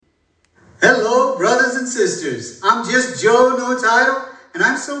Hello, brothers and sisters. I'm just Joe, no title, and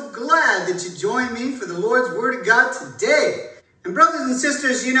I'm so glad that you joined me for the Lord's Word of God today. And brothers and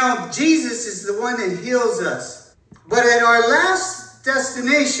sisters, you know, Jesus is the one that heals us. But at our last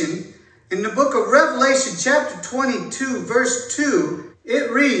destination, in the book of Revelation, chapter 22, verse 2,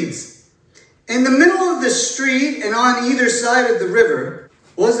 it reads, "In the middle of the street and on either side of the river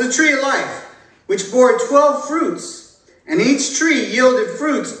was the tree of life, which bore 12 fruits. And each tree yielded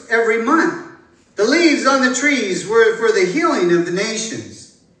fruits every month. The leaves on the trees were for the healing of the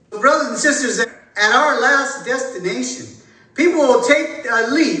nations." Brothers and sisters, at our last destination, people will take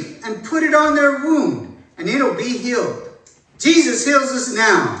a leaf and put it on their wound, and it'll be healed. Jesus heals us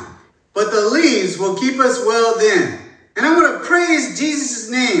now, but the leaves will keep us well then. And I want to praise Jesus'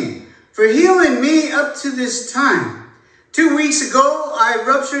 name for healing me up to this time. 2 weeks ago, I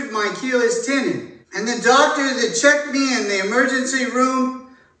ruptured my Achilles tendon. And the doctor that checked me in the emergency room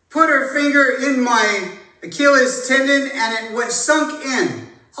put her finger in my Achilles tendon, and it sunk in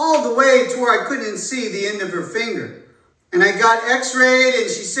all the way to where I couldn't see the end of her finger. And I got x-rayed,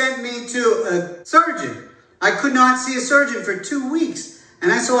 and she sent me to a surgeon. I could not see a surgeon for 2 weeks.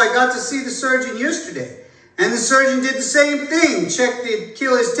 So I got to see the surgeon yesterday. And the surgeon did the same thing, checked the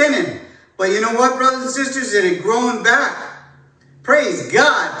Achilles tendon. But you know what, brothers and sisters? It had grown back. Praise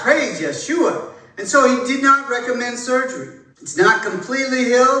God, praise Yeshua. And so he did not recommend surgery. It's not completely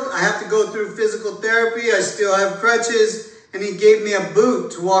healed. I have to go through physical therapy. I still have crutches. And he gave me a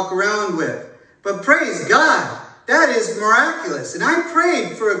boot to walk around with. But praise God, that is miraculous. And I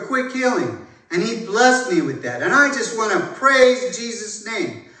prayed for a quick healing. And he blessed me with that. And I just want to praise Jesus'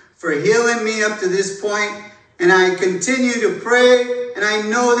 name for healing me up to this point. And I continue to pray. And I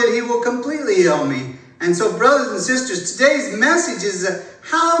know that he will completely heal me. And so, brothers and sisters, today's message is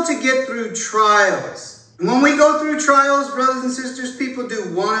how to get through trials. And when we go through trials, brothers and sisters, people do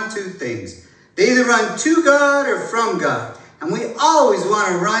one of two things. They either run to God or from God. And we always want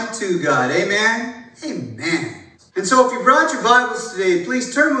to run to God. Amen? Amen. And so if you brought your Bibles today,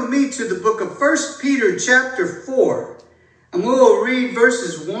 please turn with me to the book of 1 Peter chapter 4. And we will read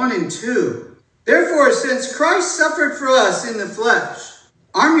verses 1 and 2. "Therefore, since Christ suffered for us in the flesh,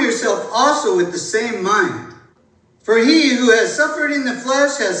 arm yourself also with the same mind. For he who has suffered in the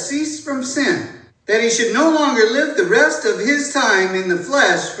flesh has ceased from sin, that he should no longer live the rest of his time in the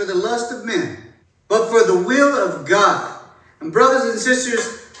flesh for the lust of men, but for the will of God." And brothers and sisters,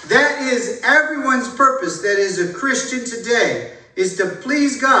 that is everyone's purpose that is a Christian today, is to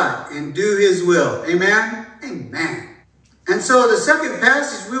please God and do his will. Amen? Amen. And so the second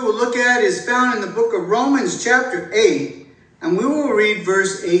passage we will look at is found in the book of Romans chapter 8, and we will read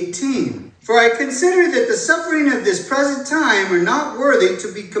verse 18. "For I consider that the suffering of this present time are not worthy to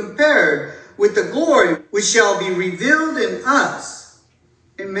be compared with the glory which shall be revealed in us."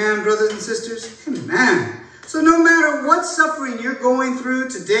 Amen, brothers and sisters? Amen. So no matter what suffering you're going through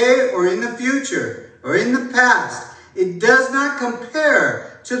today or in the future or in the past, it does not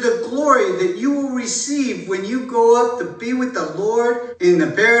compare to the glory that you will receive when you go up to be with the Lord in the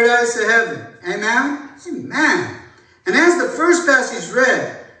paradise of heaven. Amen? Amen. And as the first passage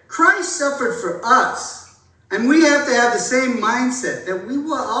read, Christ suffered for us. And we have to have the same mindset that we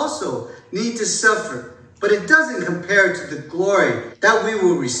will also need to suffer. But it doesn't compare to the glory that we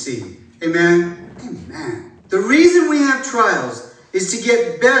will receive. Amen? Amen. The reason we have trials is to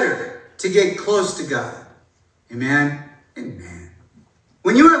get better, to get close to God. Amen? Amen.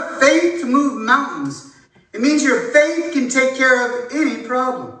 When you have faith to move mountains, it means your faith can take care of any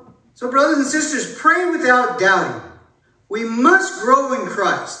problem. So brothers and sisters, pray without doubting. We must grow in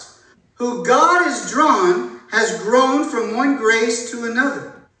Christ, who God has grown from one grace to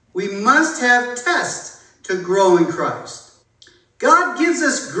another. We must have tests to grow in Christ. God gives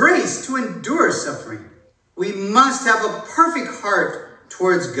us grace to endure suffering. We must have a perfect heart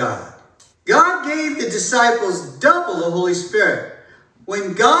towards God. God gave the disciples double the Holy Spirit.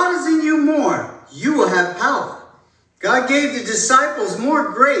 When God is in you more, you will have power. God gave the disciples more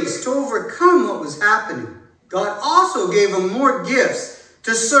grace to overcome what was happening. God also gave them more gifts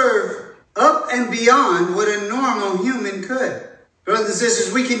to serve up and beyond what a normal human could. Brothers and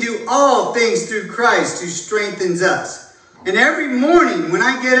sisters, we can do all things through Christ who strengthens us. And every morning when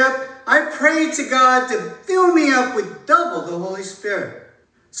I get up, I pray to God to fill me up with double the Holy Spirit.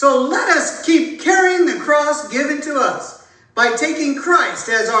 So let us keep carrying the cross given to us by taking Christ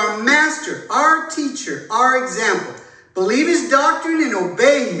as our master, our teacher, our example. Believe his doctrine and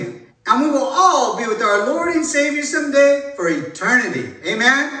obey him. And we will all be with our Lord and Savior someday for eternity.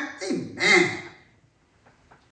 Amen? Amen.